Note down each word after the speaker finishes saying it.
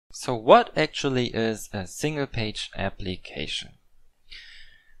So what actually is a single page application?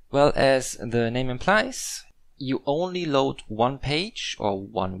 Well, as the name implies, you only load one page or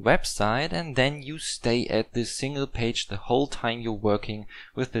one website and then you stay at this single page the whole time you're working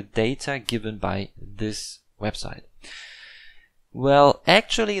with the data given by this website. Well,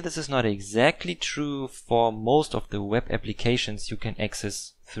 actually this is not exactly true for most of the web applications you can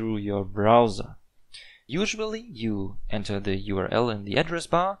access through your browser. Usually you enter the URL in the address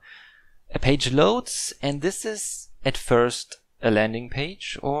bar, a page loads, and this is at first a landing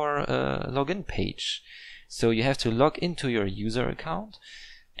page or a login page. So you have to log into your user account,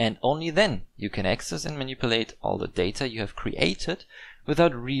 and only then you can access and manipulate all the data you have created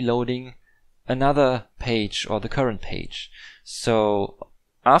without reloading another page or the current page. So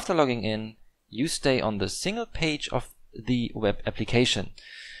after logging in, you stay on the single page of the web application.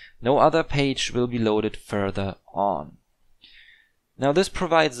 No other page will be loaded further on. Now this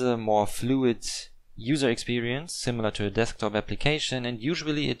provides a more fluid user experience similar to a desktop application, and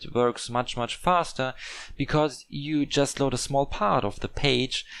usually it works much faster because you just load a small part of the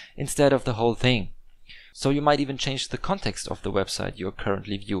page instead of the whole thing. So you might even change the context of the website you're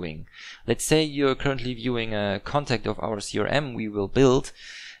currently viewing. Let's say you're currently viewing a contact of our CRM we will build,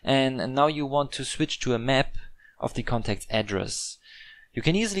 and now you want to switch to a map of the contact's address. You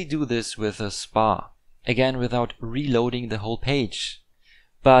can easily do this with a spa, again without reloading the whole page.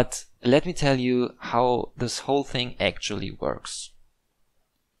 But let me tell you how this whole thing actually works.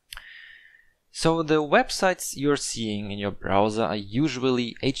 So the websites you're seeing in your browser are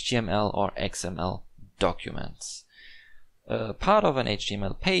usually HTML or XML documents. Part of an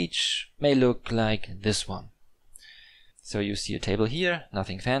HTML page may look like this one. So you see a table here,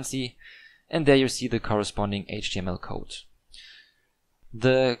 nothing fancy, and there you see the corresponding HTML code.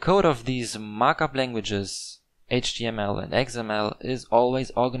 The code of these markup languages, HTML and XML, is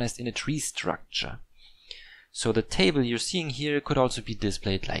always organized in a tree structure. So the table you're seeing here could also be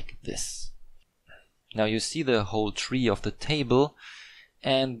displayed like this. Now you see the whole tree of the table,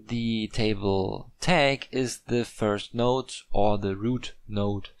 and the table tag is the first node or the root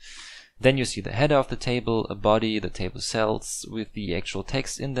node. Then you see the header of the table, a body, the table cells with the actual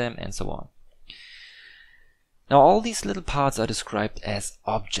text in them, and so on. Now all these little parts are described as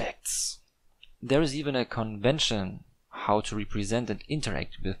objects. There is even a convention how to represent and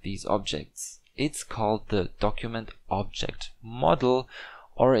interact with these objects. It's called the Document Object Model,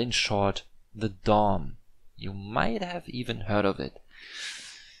 or in short, the DOM. You might have even heard of it.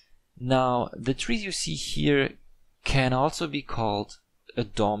 Now, the trees you see here can also be called a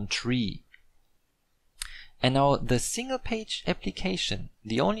DOM tree. And now the single page application,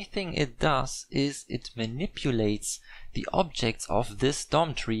 the only thing it does is it manipulates the objects of this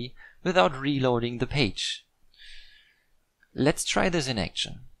DOM tree without reloading the page. Let's try this in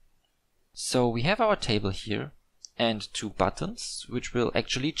action. So we have our table here and two buttons which will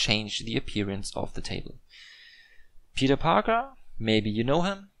actually change the appearance of the table. Peter Parker, maybe you know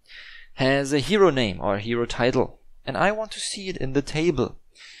him, has a hero name or hero title, and I want to see it in the table.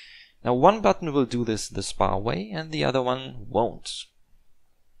 Now one button will do this the spa way and the other one won't.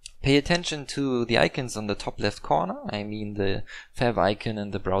 Pay attention to the icons on the top left corner, I mean the fav icon in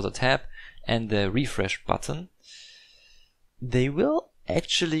the browser tab and the refresh button. They will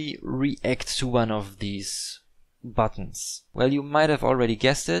actually react to one of these buttons. Well, you might have already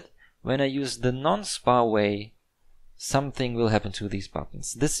guessed it. When I use the non-spa way, something will happen to these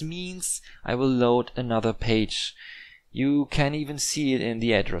buttons. This means I will load another page. You can even see it in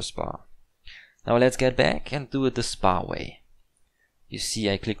the address bar. Now let's get back and do it the spa way. You see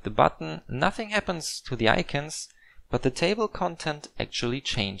I click the button, nothing happens to the icons, but the table content actually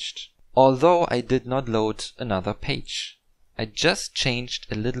changed. Although I did not load another page. I just changed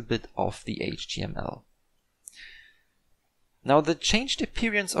a little bit of the HTML. Now the changed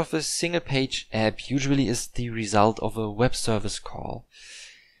appearance of a single page app usually is the result of a web service call.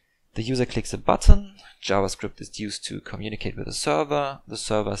 The user clicks a button, JavaScript is used to communicate with the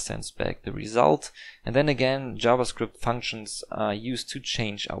server sends back the result, and then again JavaScript functions are used to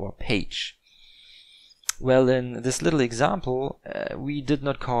change our page. Well, in this little example, we did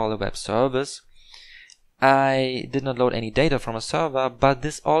not call a web service. I did not load any data from a server, but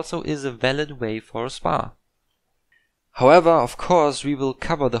this also is a valid way for a spa. However, of course, we will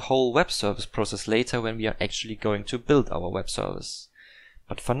cover the whole web service process later when we are actually going to build our web service.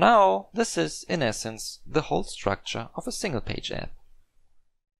 But for now, this is, in essence, the whole structure of a single page app.